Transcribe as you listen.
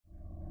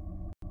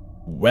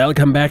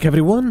Welcome back,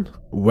 everyone.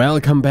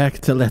 Welcome back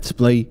to Let's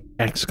Play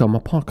XCOM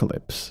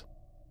Apocalypse.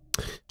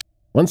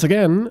 Once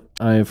again,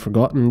 I've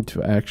forgotten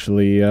to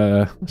actually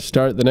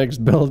start the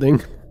next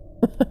building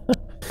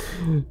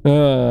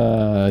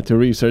to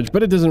research,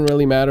 but it doesn't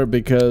really matter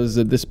because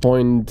at this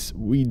point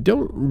we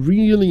don't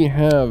really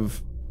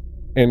have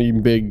any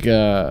big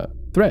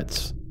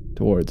threats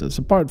towards us,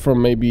 apart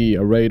from maybe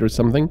a raid or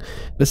something.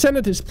 The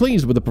Senate is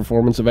pleased with the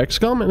performance of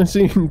XCOM and has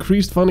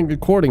increased funding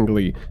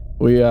accordingly.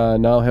 We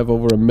now have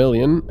over 1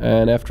 million,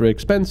 and after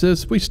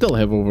expenses, we still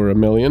have over 1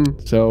 million,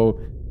 so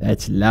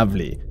that's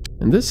lovely.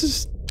 And this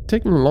is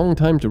taking a long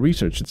time to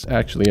research. It's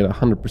actually at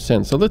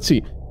 100%. So let's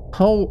see,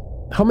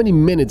 how many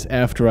minutes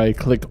after I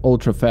click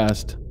ultra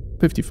fast?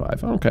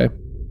 55, okay.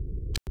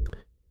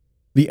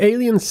 The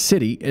alien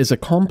city is a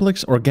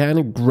complex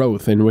organic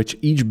growth in which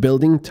each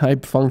building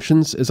type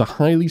functions as a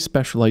highly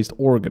specialized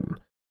organ.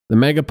 The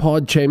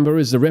megapod chamber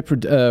is the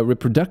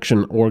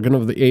reproduction organ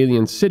of the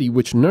alien city,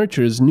 which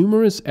nurtures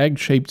numerous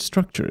egg-shaped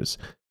structures.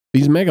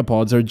 These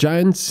megapods are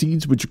giant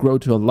seeds which grow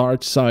to a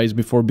large size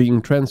before being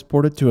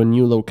transported to a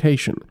new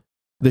location.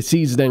 The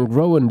seeds then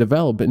grow and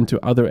develop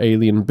into other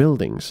alien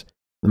buildings.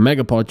 The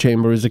megapod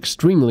chamber is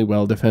extremely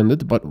well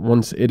defended, but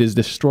once it is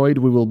destroyed,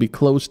 we will be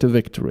close to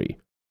victory.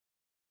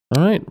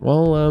 Alright,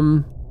 well,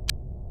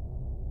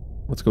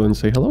 let's go and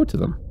say hello to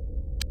them.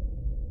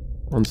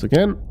 Once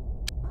again,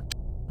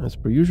 as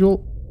per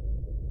usual,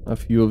 a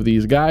few of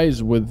these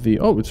guys with the...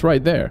 Oh, it's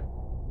right there.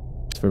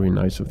 It's very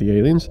nice of the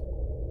aliens.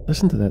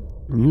 Listen to that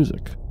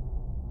music.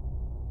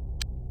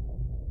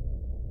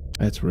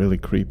 That's really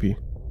creepy.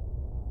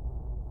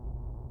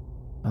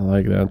 I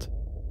like that.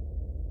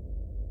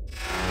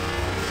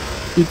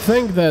 You'd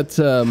think that...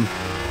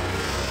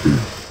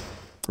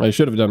 I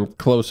should have done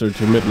closer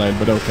to midnight,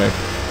 but okay.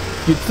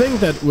 You'd think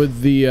that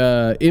with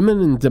the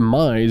imminent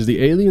demise,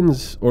 the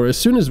aliens, or as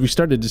soon as we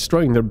started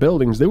destroying their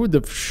buildings, they would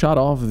have shut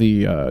off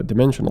the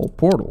dimensional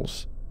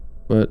portals.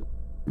 But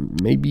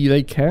maybe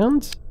they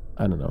can't?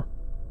 I don't know.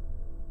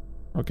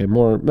 Okay,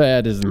 more...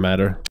 it doesn't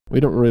matter.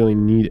 We don't really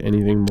need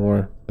anything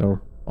more, so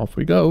off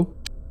we go.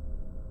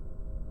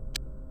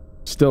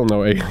 Still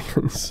no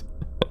aliens.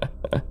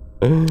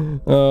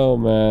 Oh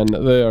man,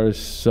 they are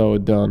so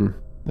done.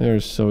 They are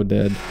so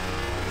dead.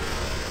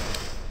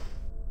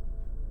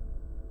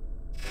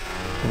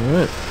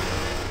 Alright.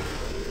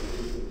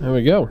 There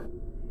we go.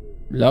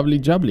 Lovely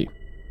jubbly.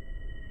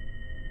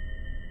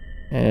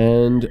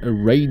 And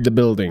raid the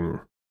building.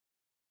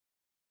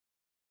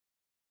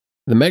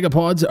 The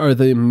megapods are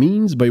the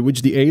means by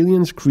which the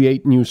aliens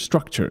create new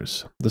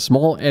structures. The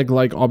small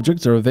egg-like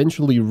objects are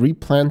eventually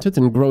replanted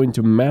and grow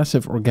into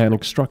massive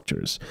organic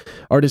structures.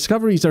 Our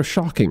discoveries are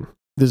shocking.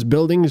 This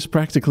building is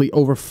practically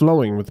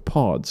overflowing with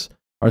pods.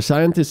 Our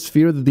scientists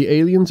fear that the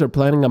aliens are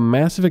planning a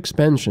massive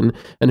expansion,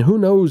 and who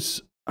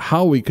knows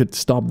how we could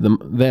stop them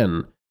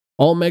then.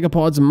 All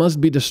megapods must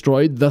be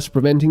destroyed, thus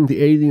preventing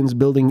the aliens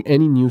building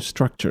any new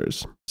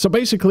structures. So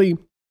basically,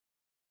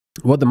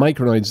 what the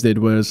Micronoids did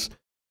was,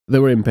 they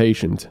were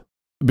impatient.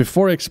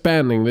 Before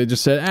expanding, they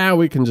just said,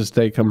 we can just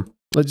take them.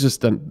 Let's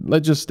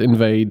just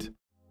invade.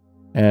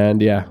 And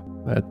yeah,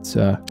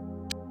 that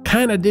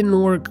kind of didn't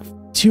work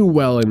too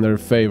well in their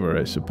favor,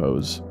 I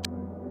suppose.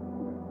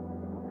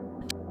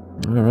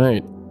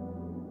 Alright.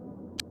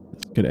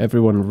 Let's get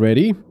everyone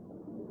ready.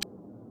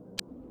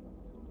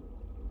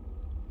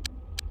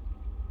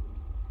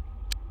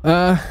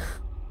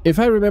 If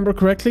I remember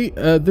correctly,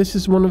 this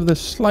is one of the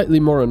slightly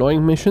more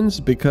annoying missions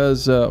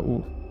because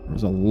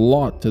there's a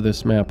lot to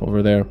this map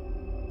over there.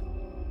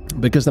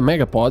 Because the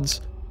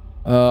megapods,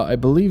 I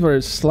believe,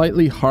 are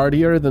slightly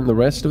hardier than the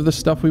rest of the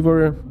stuff we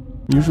were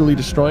usually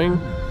destroying.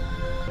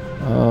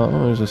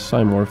 Oh, there's a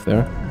Cymorph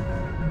there.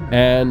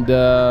 And,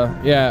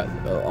 yeah,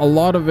 a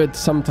lot of it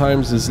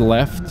sometimes is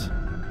left.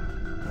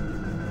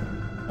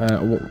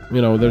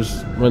 You know,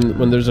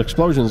 when there's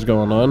explosions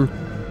going on,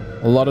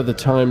 a lot of the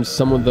times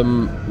some of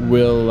them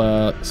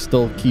will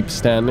still keep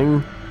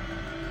standing.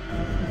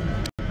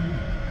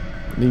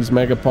 These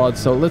megapods,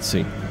 so let's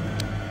see.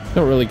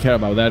 Don't really care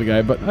about that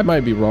guy, but I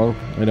might be wrong.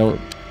 I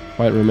don't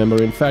quite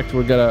remember. In fact,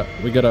 we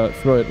gotta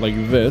throw it like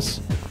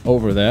this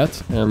over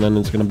that, and then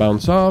it's gonna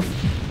bounce off.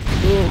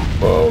 Boom,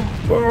 boom,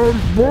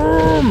 boom,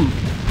 boom.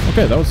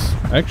 Okay, that was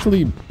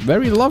actually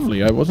very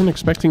lovely. I wasn't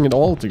expecting it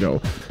all to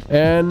go.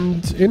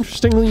 And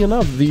interestingly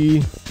enough,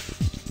 the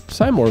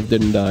Cymorph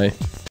didn't die.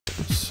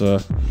 It's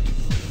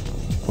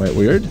quite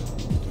weird.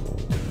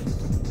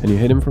 Can you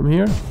hit him from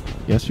here?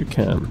 Yes, you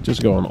can.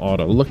 Just go on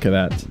auto. Look at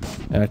that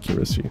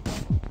accuracy.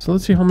 So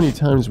let's see how many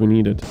times we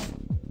need it.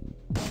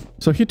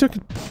 So he took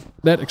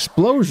that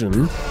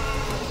explosion.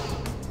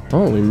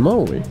 Holy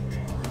moly.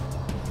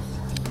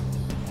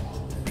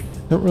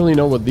 Don't really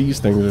know what these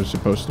things are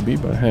supposed to be,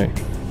 but hey.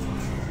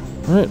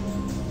 Alright.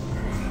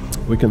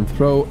 We can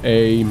throw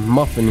a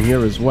muffin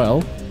here as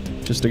well,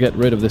 just to get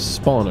rid of this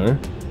spawner.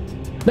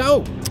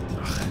 No!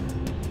 Ugh,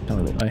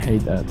 darn it, I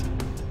hate that.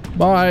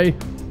 Bye!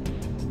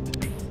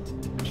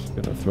 Just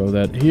gonna throw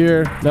that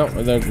here. No,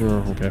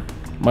 okay.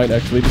 Might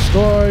actually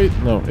destroy...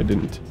 No, it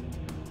didn't.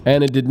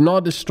 And it did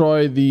not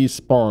destroy the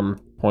spawn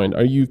point.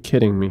 Are you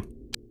kidding me?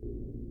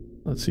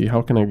 Let's see,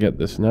 how can I get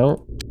this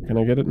now? Can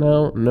I get it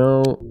now?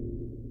 No.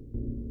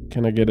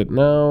 Can I get it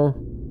now?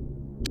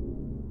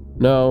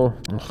 No.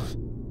 Ugh.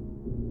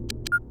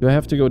 Do I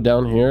have to go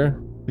down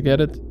here to get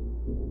it?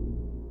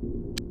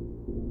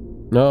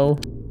 No.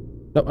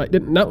 No, I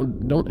didn't. No,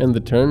 don't end the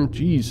turn.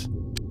 Jeez.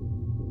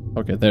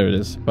 Okay, there it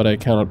is. But I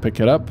cannot pick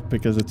it up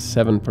because it's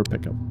 7 per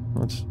pickup.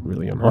 That's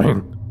really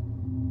annoying.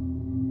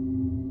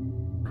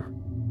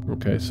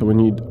 Okay, so we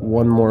need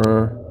one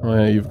more. Oh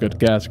yeah, you've got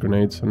gas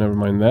grenades, so never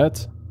mind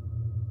that.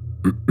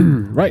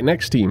 Right,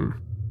 next team.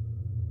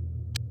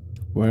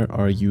 Where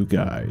are you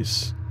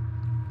guys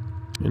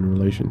in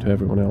relation to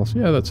everyone else?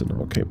 Yeah, that's an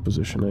okay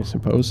position, I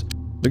suppose.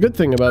 The good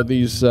thing about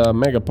these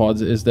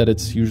megapods is that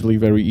it's usually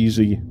very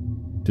easy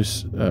to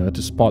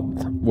spot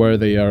where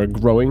they are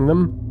growing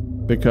them,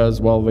 because,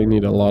 well, they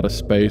need a lot of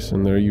space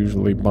and they're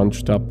usually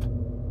bunched up.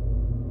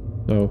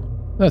 So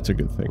that's a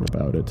good thing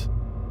about it.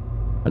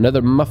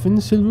 Another muffin,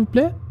 s'il vous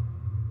plaît?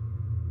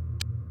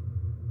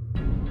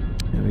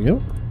 There we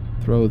go.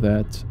 Throw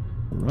that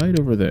right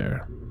over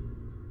there.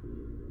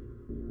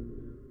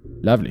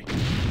 Lovely.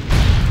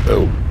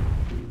 Oh,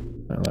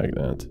 I like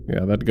that.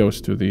 Yeah, that goes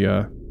to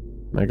the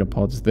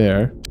megapods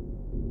there.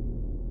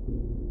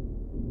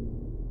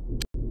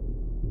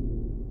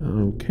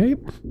 Okay,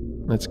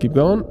 let's keep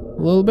going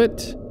a little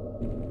bit.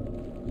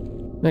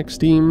 Next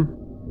team,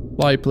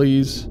 fly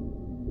please.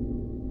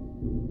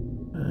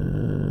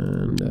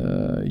 And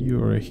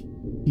you're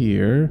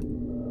here.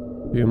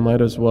 You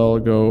might as well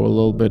go a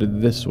little bit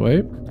this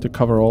way to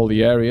cover all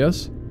the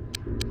areas.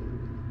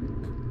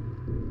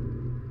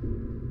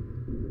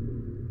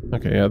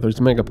 Okay, yeah, there's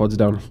megapods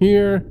down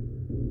here.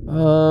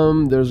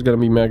 There's gonna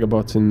be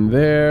megabots in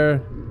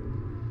there.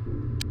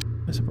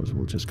 I suppose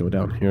we'll just go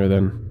down here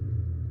then.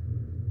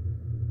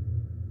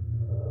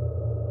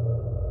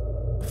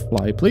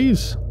 Fly,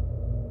 please.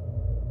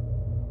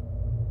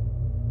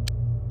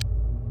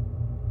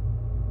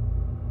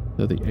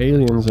 So the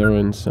aliens are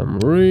in some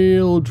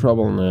real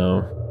trouble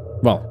now.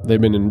 Well, they've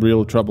been in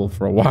real trouble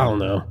for a while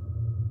now.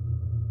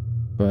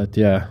 But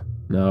yeah,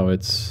 now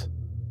it's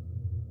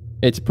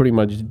pretty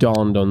much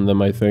dawned on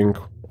them, I think.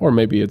 Or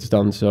maybe it's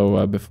done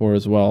so before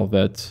as well,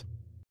 that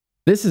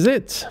this is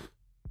it.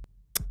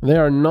 They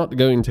are not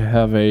going to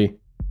have a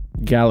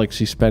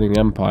galaxy-spanning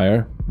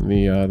empire,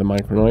 the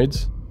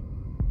Micronoids.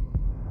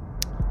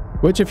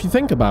 Which, if you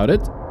think about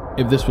it,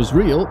 if this was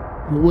real,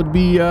 would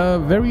be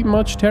very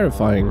much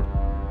terrifying.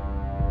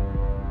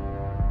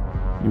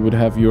 You would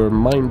have your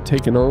mind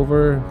taken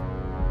over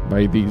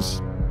by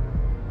these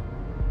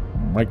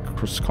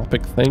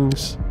microscopic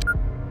things.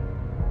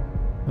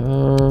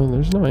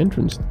 There's no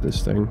entrance to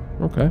this thing.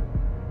 Okay.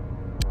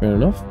 Fair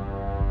enough.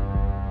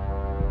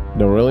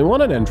 Don't really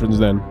want an entrance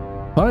then.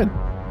 Fine.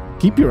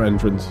 Keep your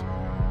entrance.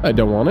 I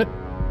don't want it.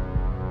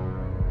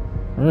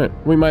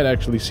 Alright. We might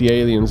actually see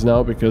aliens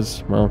now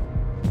because, well,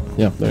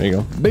 yeah, there you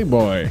go. Big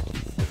boy.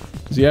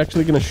 Is he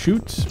actually gonna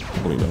shoot?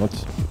 Probably not.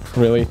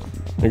 Really?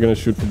 You're gonna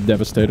shoot for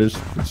devastators?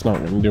 It's not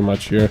gonna do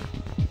much here.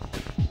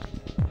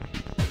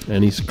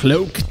 And he's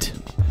cloaked.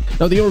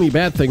 Now, the only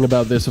bad thing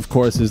about this, of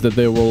course, is that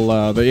they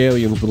will, the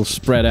aliens will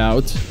spread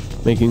out,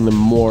 making them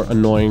more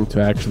annoying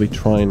to actually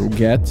try and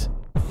get.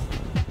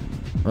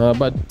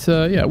 But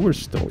yeah, we're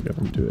still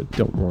gonna do it.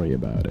 Don't worry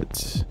about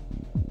it.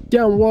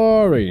 Don't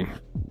worry.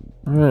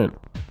 Alright.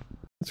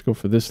 Let's go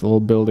for this little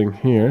building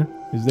here.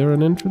 Is there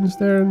an entrance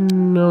there?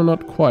 No,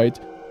 not quite.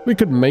 We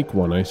could make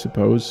one, I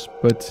suppose.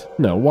 But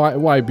no,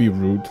 why be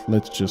rude?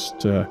 Let's just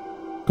go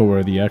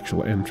where the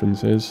actual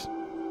entrance is.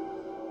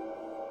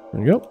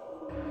 There you go.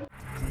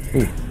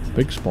 Ooh,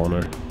 big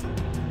spawner.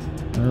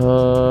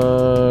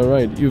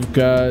 Right, you've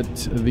got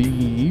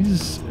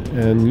these,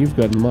 and you've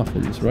got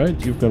muffins, right?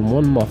 You've got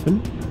one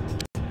muffin,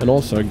 and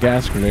also a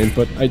gas grenade,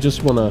 but I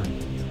just want to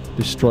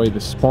destroy the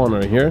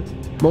spawner here.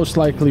 Most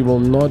likely will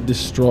not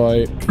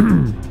destroy,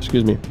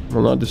 excuse me,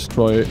 will not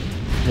destroy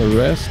the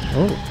rest.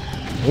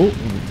 Oh,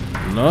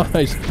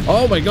 nice.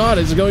 Oh my god,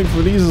 it's going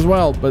for these as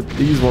well, but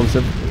these ones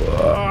have...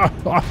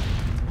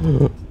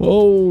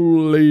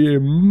 Holy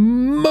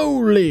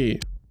moly!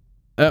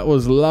 That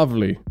was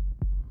lovely.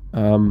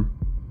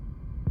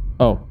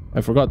 Oh,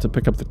 I forgot to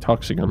pick up the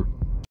Toxigun.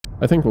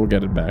 I think we'll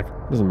get it back.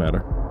 Doesn't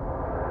matter.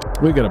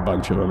 We got a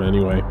bunch of them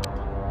anyway.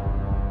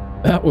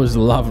 That was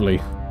lovely.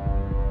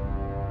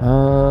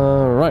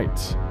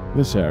 Right.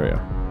 This area.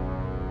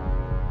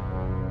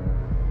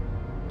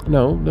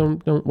 No,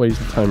 don't waste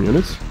the time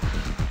units.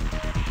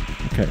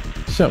 Okay,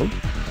 so.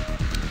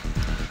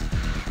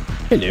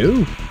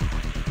 Hello.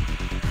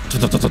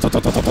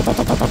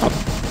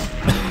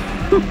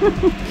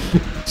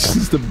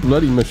 Just a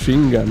bloody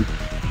machine gun.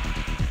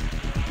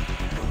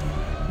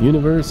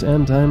 Universe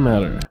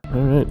antimatter.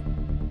 Alright.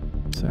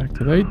 Let's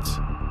activate.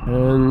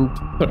 And...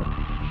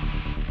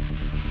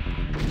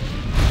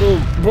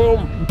 boom, boom,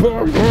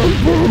 boom, boom,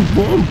 boom,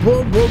 boom,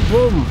 boom, boom,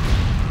 boom.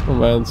 Oh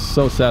man, it's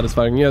so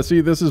satisfying. Yeah,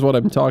 see, this is what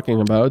I'm talking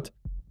about.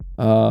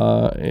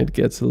 It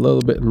gets a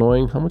little bit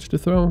annoying. How much to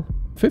throw?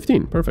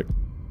 15, perfect.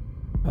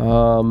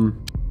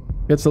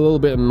 Gets a little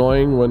bit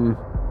annoying when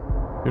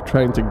You're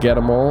trying to get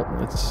them all.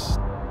 Let's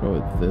go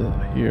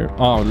with here.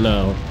 Oh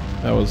no,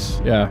 that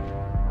was, yeah.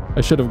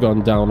 I should have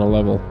gone down a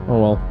level. Oh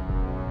well.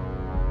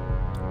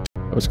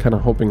 I was kind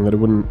of hoping that it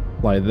wouldn't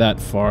fly that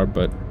far,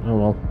 but oh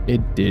well,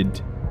 it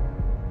did.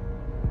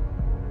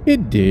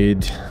 It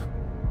did.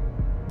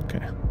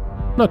 Okay,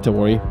 not to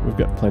worry. We've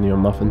got plenty of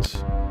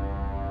muffins.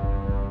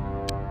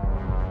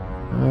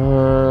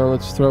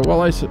 Let's throw.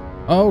 Well, I said.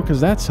 Oh,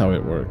 because that's how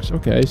it works.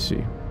 Okay, I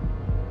see.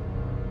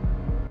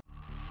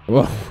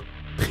 Whoa.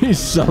 He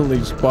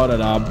suddenly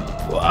spotted a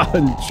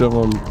bunch of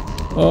them.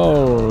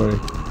 Holy.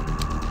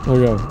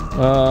 Okay.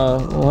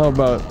 Well, how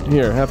about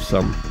here? Have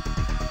some.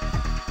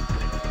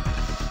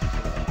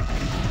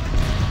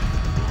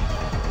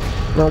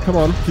 No, come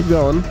on. Keep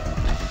going.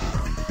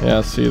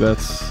 Yeah, see,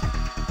 that's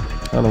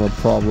kind of a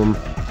problem.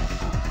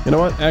 You know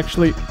what?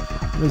 Actually,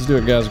 let's do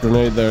a gas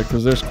grenade there,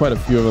 because there's quite a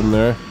few of them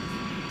there.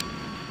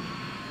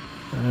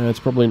 It's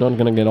probably not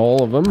going to get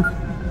all of them.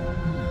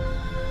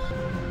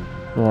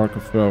 No arc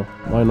of throw.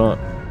 Why not?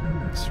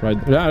 Let's try.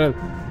 Yeah.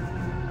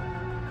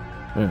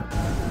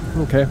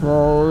 Okay,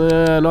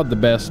 well, not the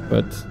best,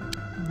 but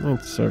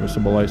it's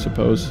serviceable, I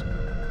suppose.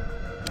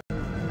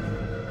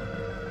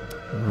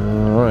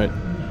 Alright,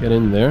 get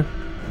in there.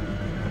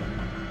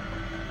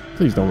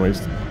 Please don't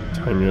waste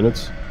time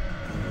units.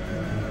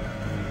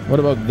 What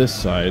about this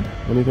side?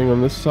 Anything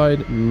on this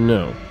side?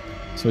 No.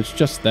 So it's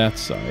just that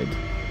side.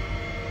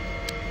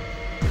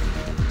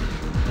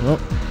 Oh,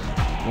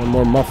 one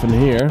more muffin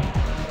here.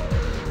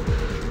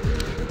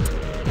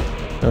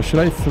 Now, should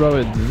I throw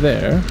it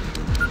there?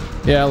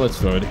 Yeah, let's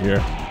throw it here.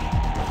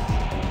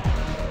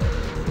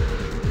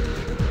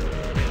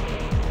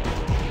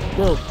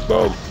 Boom,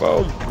 boom,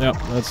 boom. Yeah,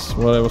 that's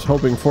what I was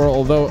hoping for.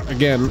 Although,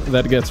 again,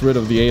 that gets rid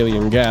of the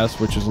alien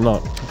gas, which is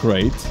not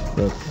great.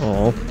 But,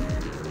 oh.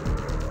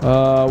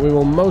 We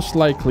will most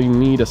likely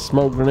need a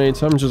smoke grenade,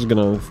 so I'm just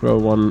gonna throw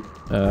one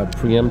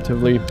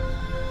preemptively.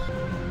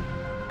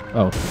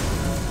 Oh.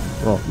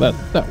 Well,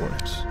 that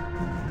works.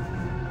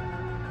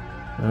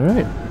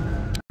 Alright.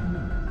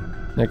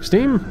 Next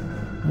team.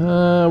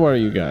 Where are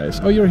you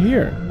guys? Oh, you're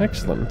here.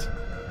 Excellent.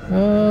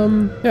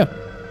 Yeah.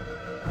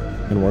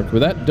 Can work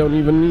with that. Don't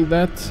even need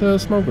that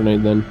smoke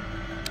grenade then.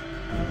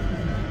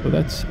 So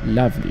that's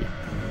lovely.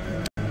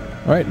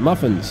 Alright,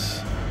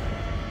 muffins.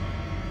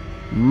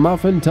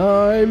 Muffin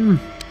time!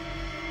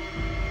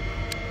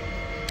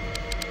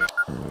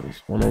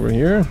 There's one over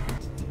here.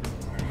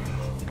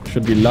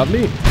 Should be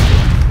lovely.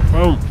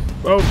 Boom!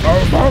 Boom!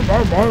 Boom! Boom!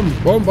 Boom!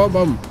 Boom! Boom! Boom!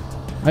 Boom!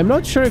 I'm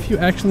not sure if you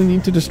actually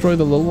need to destroy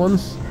the little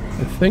ones.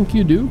 I think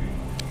you do.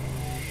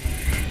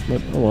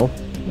 But, oh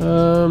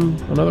well.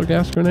 Another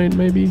gas grenade,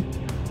 maybe?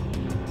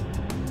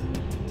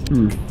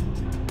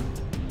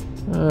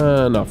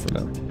 Not for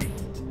now.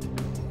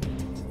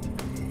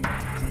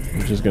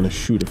 I'm just gonna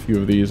shoot a few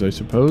of these, I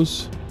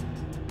suppose.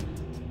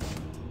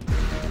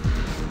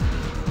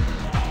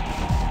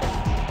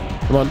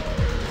 Come on.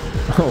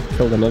 Oh,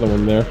 killed another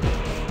one there.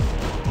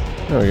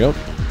 There we go.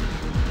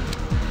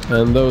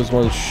 And those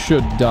ones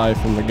should die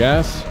from the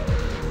gas.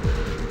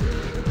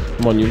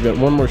 Come on, you've got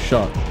one more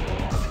shot.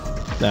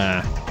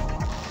 Nah.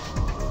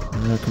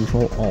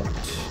 Control Alt.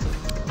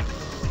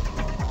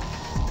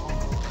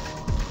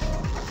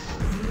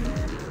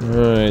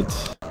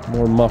 Alright.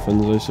 More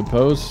muffins, I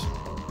suppose.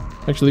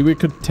 Actually, we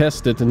could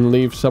test it and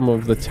leave some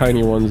of the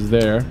tiny ones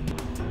there.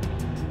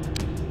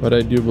 But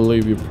I do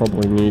believe you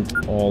probably need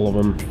all of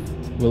them.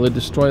 Will it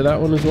destroy that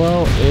one as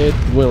well? It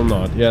will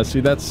not. Yeah, see,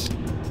 that's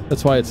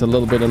why it's a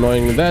little bit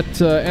annoying. That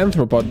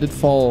anthropod did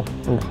fall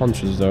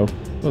unconscious, though.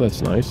 Oh,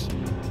 that's nice.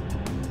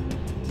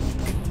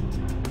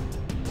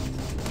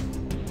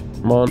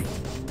 Come on.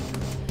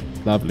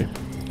 Lovely.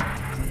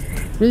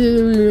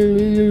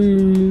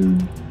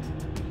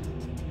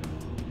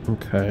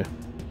 Okay.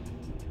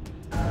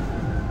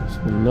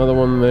 So another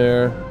one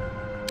there.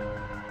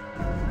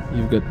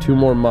 You've got two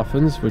more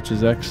muffins, which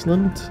is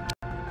excellent.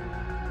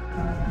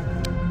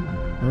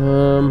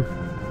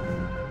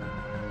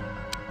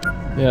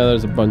 Yeah,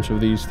 there's a bunch of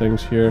these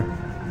things here.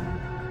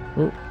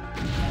 Oh,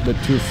 a bit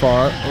too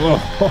far.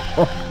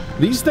 Oh,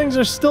 these things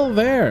are still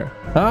there.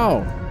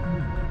 How?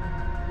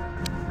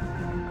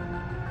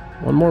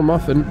 One more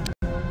muffin.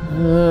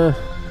 I'm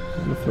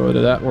gonna throw it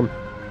at that one.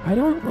 I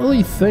don't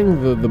really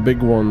think the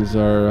big ones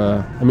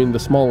are, I mean the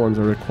small ones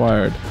are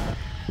required.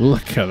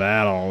 Look at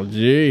that all,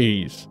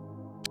 jeez.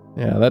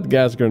 Yeah, that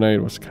gas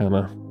grenade was kind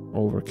of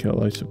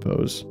overkill, I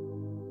suppose.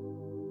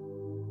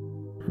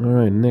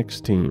 Alright,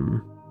 next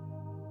team.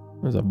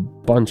 There's a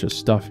bunch of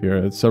stuff here.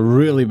 It's a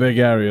really big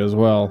area as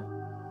well.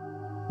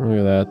 Look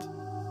at that.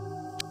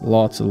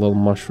 Lots of little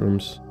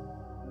mushrooms.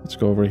 Let's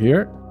go over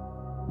here.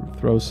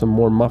 Throw some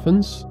more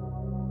muffins.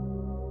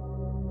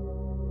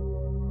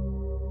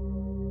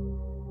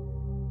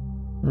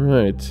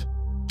 Alright.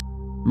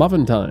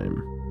 Muffin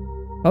time.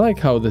 I like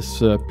how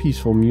this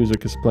peaceful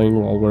music is playing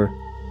while we're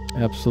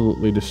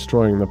absolutely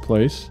destroying the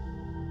place.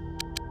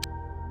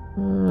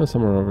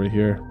 Somewhere over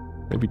here.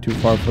 Maybe too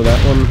far for that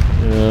one.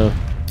 Yeah.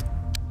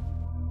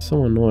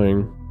 So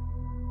annoying.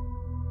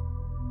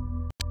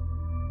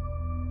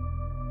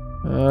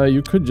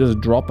 You could just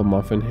drop a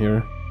muffin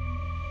here.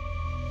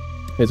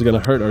 It's gonna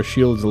hurt our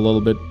shields a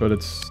little bit, but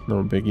it's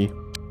no biggie.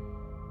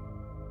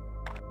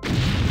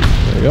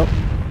 There we go.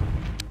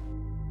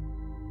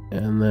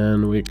 And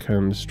then we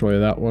can destroy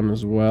that one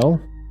as well.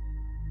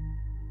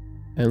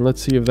 And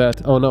let's see if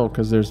that... Oh no,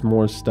 because there's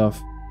more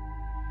stuff.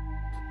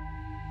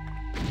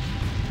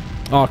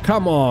 Oh,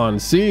 come on,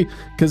 see?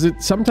 Because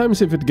it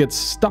sometimes if it gets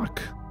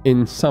stuck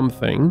in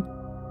something,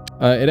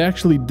 it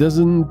actually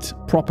doesn't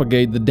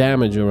propagate the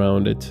damage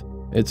around it.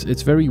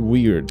 It's very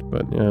weird,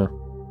 but yeah.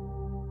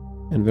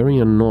 And very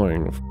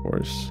annoying, of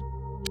course.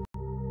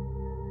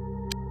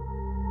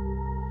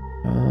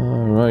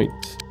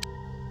 Alright.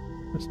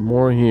 There's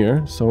more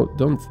here, so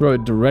don't throw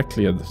it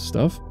directly at the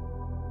stuff.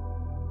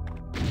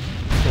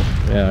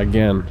 Yeah,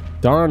 again.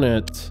 Darn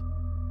it!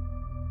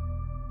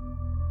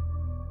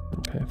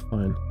 Okay,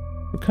 fine.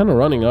 We're kind of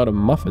running out of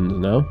muffins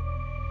now.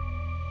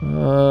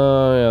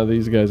 Yeah,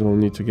 these guys will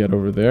need to get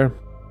over there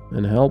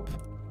and help.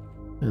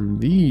 And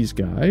these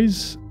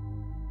guys...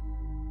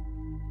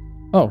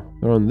 Oh,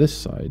 they're on this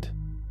side.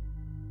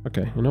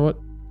 Okay, you know what?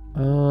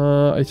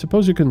 I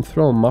suppose you can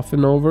throw a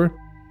muffin over.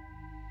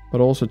 But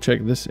also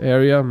check this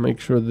area. Make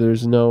sure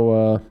there's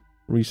no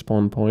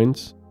respawn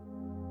points.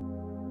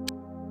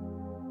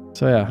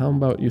 So yeah, how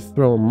about you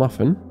throw a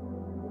muffin?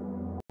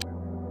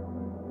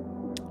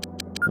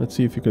 Let's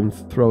see if you can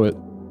throw it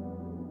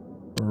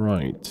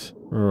right.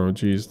 Oh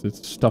geez,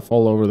 there's stuff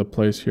all over the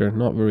place here.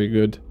 Not very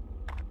good.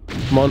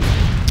 Come on.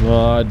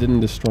 Oh, I didn't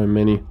destroy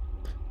many.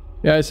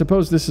 Yeah, I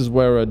suppose this is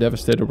where a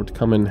Devastator would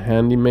come in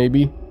handy,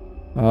 maybe.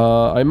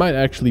 I might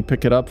actually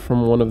pick it up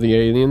from one of the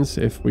aliens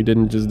if we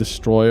didn't just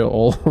destroy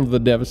all of the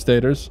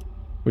Devastators,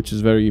 which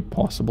is very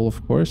possible,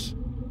 of course.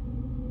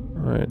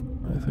 Alright,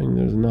 I think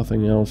there's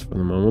nothing else for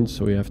the moment,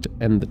 so we have to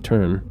end the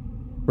turn.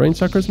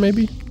 Brainsuckers,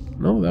 maybe?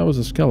 No, that was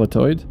a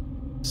Skeletoid.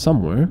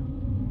 Somewhere.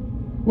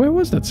 Where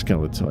was that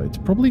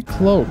Skeletoid? Probably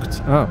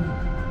cloaked. Ah.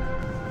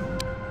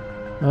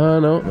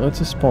 No, that's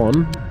a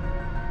spawn.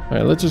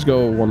 Alright, let's just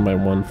go one by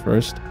one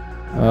first.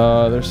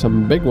 There's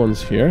some big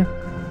ones here.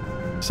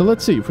 So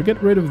let's see, if we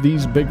get rid of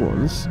these big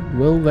ones,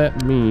 will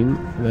that mean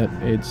that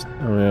it's...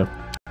 Oh yeah.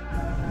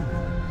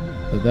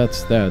 So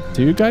that's that.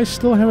 Do you guys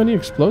still have any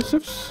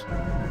explosives?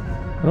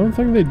 I don't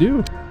think they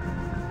do.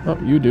 Oh,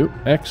 you do.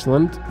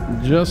 Excellent.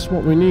 Just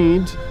what we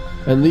need.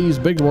 And these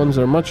big ones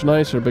are much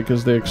nicer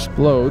because they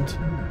explode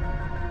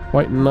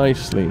quite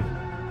nicely.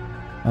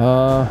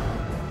 I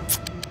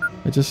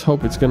just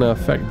hope it's gonna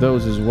affect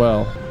those as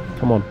well.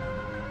 Come on.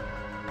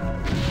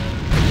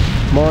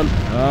 Come on.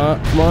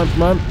 Come on,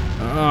 come on.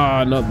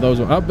 Ah, not those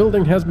ones. Our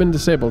building has been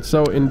disabled.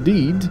 So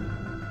indeed,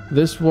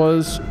 this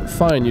was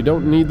fine. You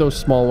don't need those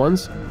small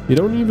ones. You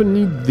don't even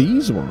need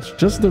these ones.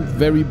 Just the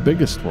very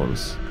biggest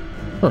ones.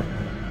 Huh.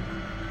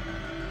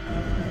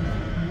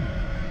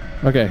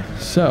 Okay,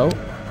 so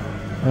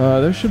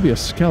there should be a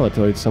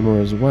Skeletoid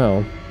somewhere as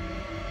well.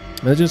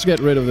 Let's just get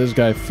rid of this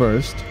guy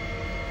first.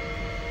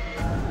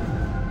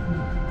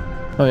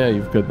 Oh yeah,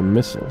 you've got the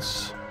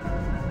missiles.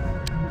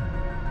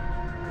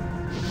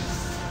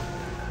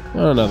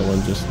 Oh, another one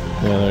just...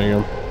 Yeah, there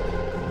you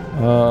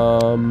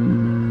go.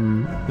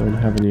 Don't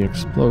have any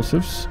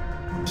explosives.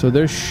 So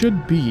there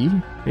should be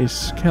a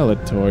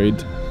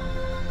Skeletoid.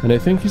 And I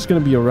think he's gonna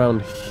be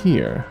around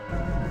here.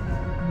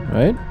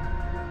 Right?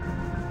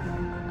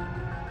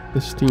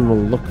 This team will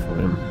look for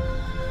him.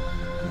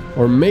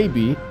 Or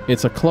maybe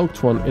it's a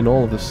cloaked one in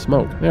all of the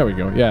smoke. There we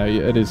go. Yeah,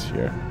 it is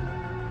here.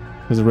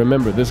 Because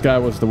remember, this guy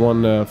was the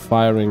one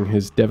firing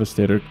his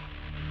Devastator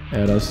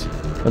at us.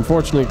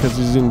 Unfortunately, because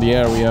he's in the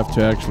air, we have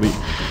to actually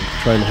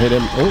try and hit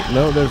him. Oh,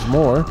 no, there's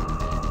more.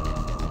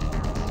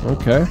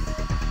 Okay.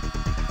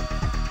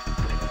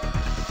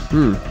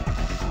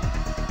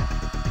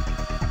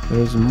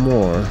 There's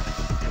more.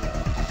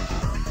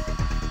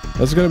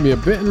 That's going to be a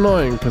bit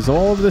annoying, because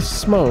all of this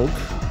smoke...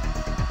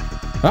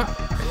 Ah!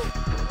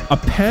 A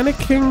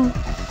panicking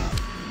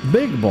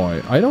big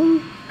boy.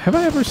 Have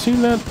I ever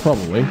seen that?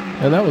 Probably.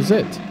 And that was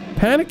it.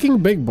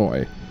 Panicking big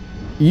boy.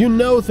 You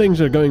know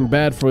things are going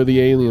bad for the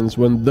aliens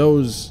when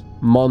those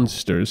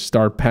monsters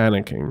start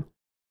panicking.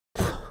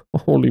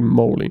 Holy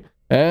moly.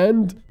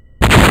 And...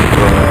 Boom!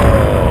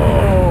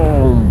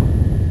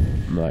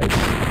 Nice.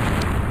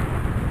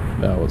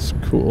 That was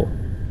cool.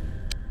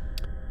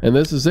 And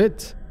this is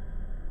it.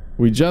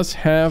 We just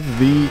have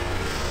the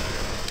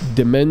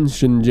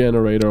dimension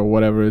generator, or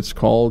whatever it's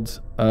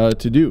called,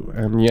 to do.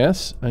 And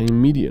yes, I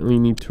immediately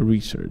need to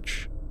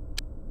research.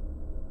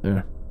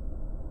 There.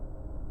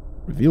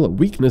 Reveal a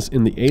weakness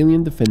in the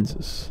alien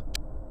defenses.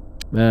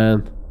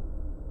 Man,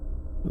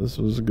 this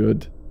was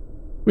good.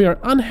 We are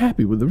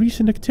unhappy with the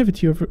recent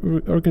activity of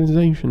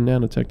Organization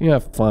Nanotech. Yeah,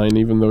 fine,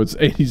 even though it's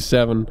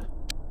 87.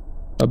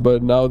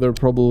 But now they're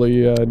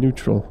probably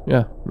neutral.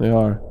 Yeah, they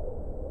are.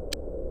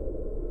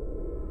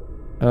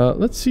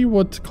 Let's see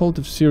what Cult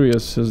of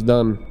Sirius has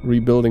done,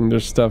 rebuilding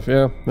their stuff.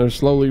 Yeah, they're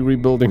slowly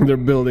rebuilding their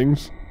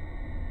buildings.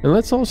 And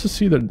let's also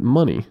see their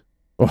money.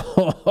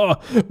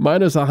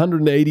 Minus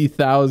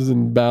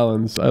 180,000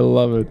 balance. I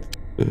love it.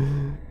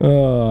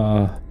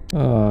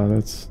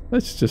 That's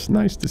just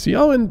nice to see.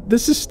 Oh, and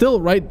this is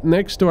still right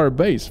next to our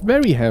base.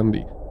 Very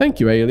handy. Thank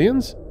you,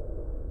 aliens.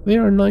 They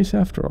are nice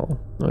after all.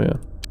 Oh yeah.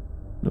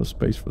 No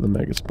space for the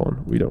mega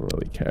spawn. We don't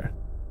really care.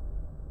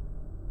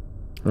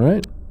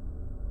 Alright.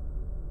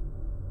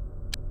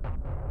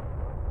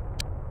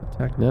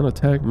 Attack,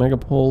 nanotech,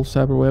 megapole,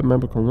 cyberweb,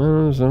 member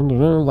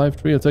life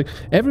tree attack.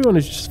 Everyone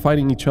is just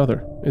fighting each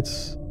other.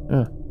 It's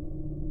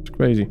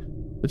crazy.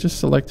 Let's just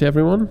select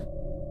everyone.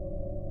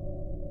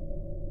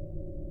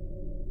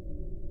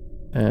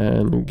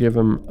 And give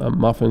them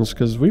muffins,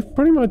 because we've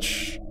pretty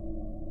much...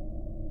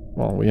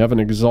 Well, we haven't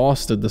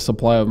exhausted the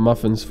supply of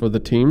muffins for the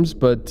teams,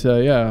 but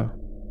yeah.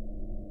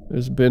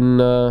 There's been...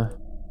 there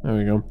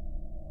we go.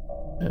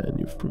 And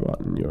you've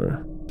forgotten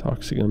your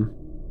Toxigon.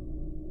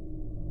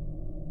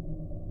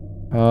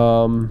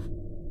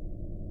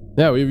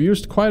 Yeah, we've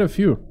used quite a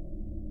few.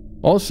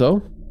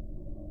 Also,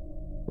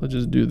 let's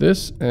just do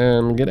this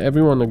and get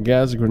everyone a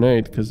gas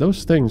grenade, because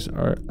those things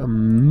are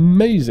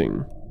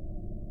amazing.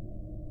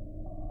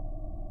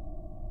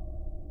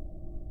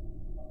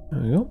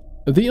 There we go.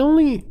 The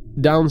only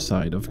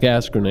downside of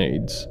gas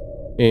grenades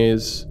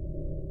is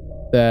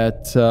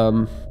that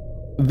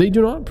they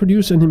do not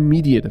produce an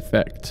immediate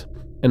effect.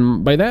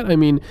 And by that I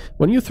mean,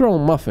 when you throw a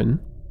muffin,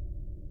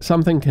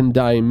 something can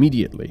die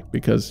immediately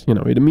because, you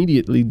know, it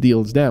immediately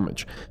deals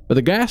damage. But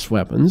the gas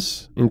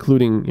weapons,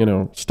 including, you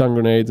know, stun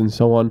grenades and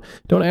so on,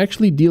 don't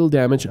actually deal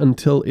damage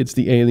until it's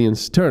the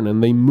alien's turn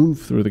and they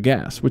move through the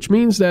gas, which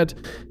means that,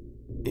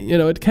 you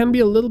know, it can be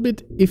a little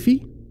bit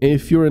iffy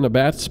if you're in a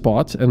bad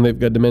spot and they've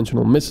got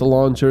dimensional missile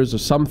launchers or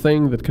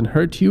something that can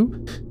hurt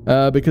you,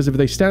 because if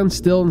they stand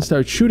still and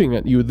start shooting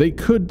at you, they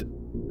could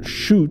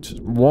shoot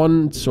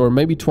once or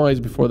maybe twice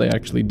before they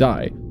actually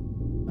die.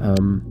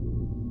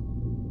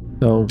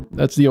 So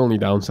that's the only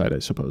downside, I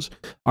suppose.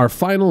 Our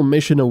final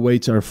mission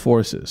awaits our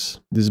forces.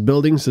 This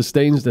building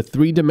sustains the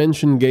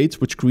 3-dimension gates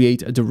which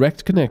create a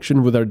direct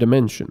connection with our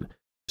dimension.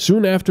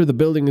 Soon after the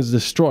building is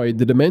destroyed,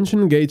 the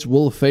dimension gates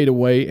will fade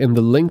away and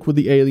the link with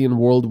the alien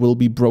world will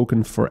be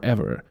broken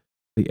forever.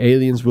 The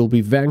aliens will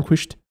be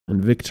vanquished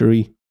and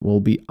victory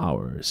will be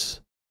ours.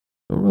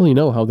 I don't really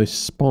know how this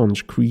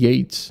sponge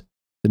creates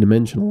the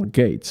dimensional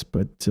gates,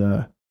 but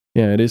yeah,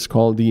 it is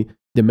called the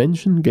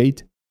Dimension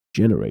Gate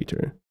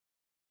Generator.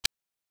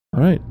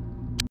 Alright,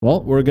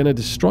 well, we're gonna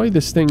destroy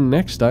this thing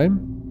next time,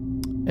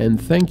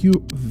 and thank you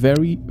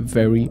very,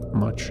 very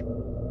much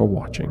for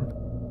watching.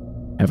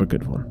 Have a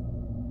good one.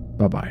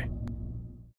 Bye-bye.